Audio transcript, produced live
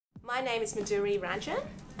My name is Madhuri Ranjan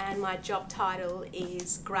and my job title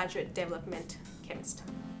is Graduate Development Chemist.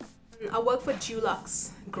 I work for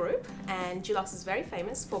Dulux Group, and Dulux is very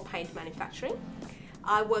famous for paint manufacturing.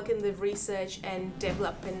 I work in the research and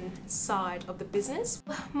development side of the business.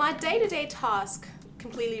 My day-to-day task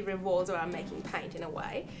completely revolves around making paint in a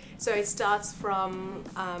way. So it starts from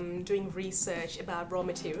doing research about raw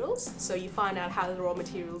materials. So you find out how the raw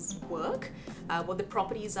materials work, what the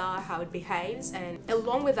properties are, how it behaves, and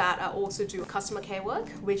along with that I also do customer care work,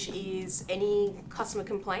 which is any customer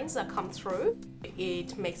complaints that come through.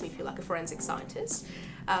 It makes me feel like a forensic scientist.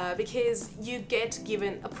 Because you get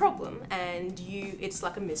given a problem and it's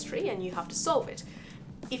like a mystery and you have to solve it.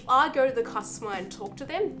 If I go to the customer and talk to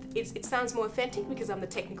them, it sounds more authentic because I'm the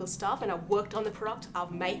technical staff and I've worked on the product,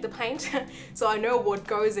 I've made the paint, so I know what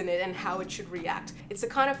goes in it and how it should react. It's a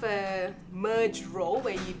kind of a merged role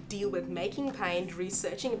where you deal with making paint,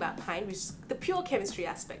 researching about paint, which is the pure chemistry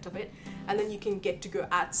aspect of it, and then you can get to go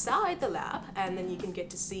outside the lab and then you can get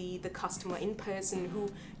to see the customer in person who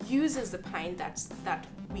uses the paint that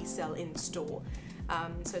we sell in store.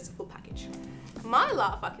 So it's a full package. My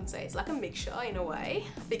life, I can say, it's like a mixture in a way,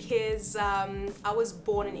 because I was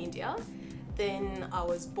born in India, then I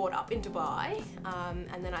was brought up in Dubai,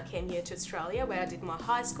 and then I came here to Australia where I did my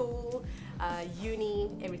high school, uni,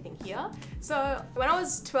 everything here. So when I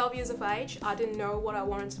was 12 years of age, I didn't know what I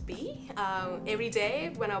wanted to be. Every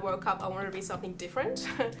day when I woke up, I wanted to be something different.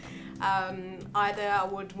 Either I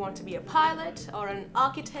would want to be a pilot or an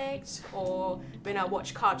architect, or when I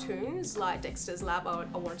watch cartoons like Dexter's Lab,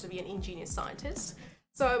 I wanted to be an ingenious scientist.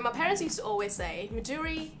 So my parents used to always say,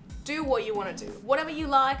 Madhuri, do what you want to do. Whatever you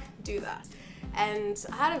like, do that. And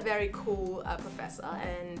I had a very cool professor,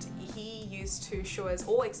 and he used to show us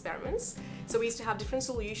all experiments. So we used to have different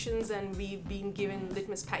solutions and we've been given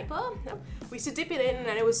litmus paper. We used to dip it in,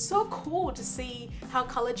 and it was so cool to see how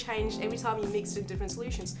color changed every time you mixed in different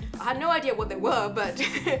solutions. I had no idea what they were, but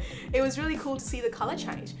it was really cool to see the color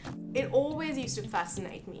change. It always used to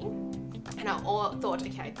fascinate me. And I thought,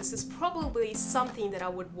 okay, this is probably something that I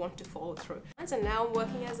would want to follow through. And so now I'm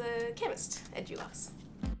working as a chemist at Dulux.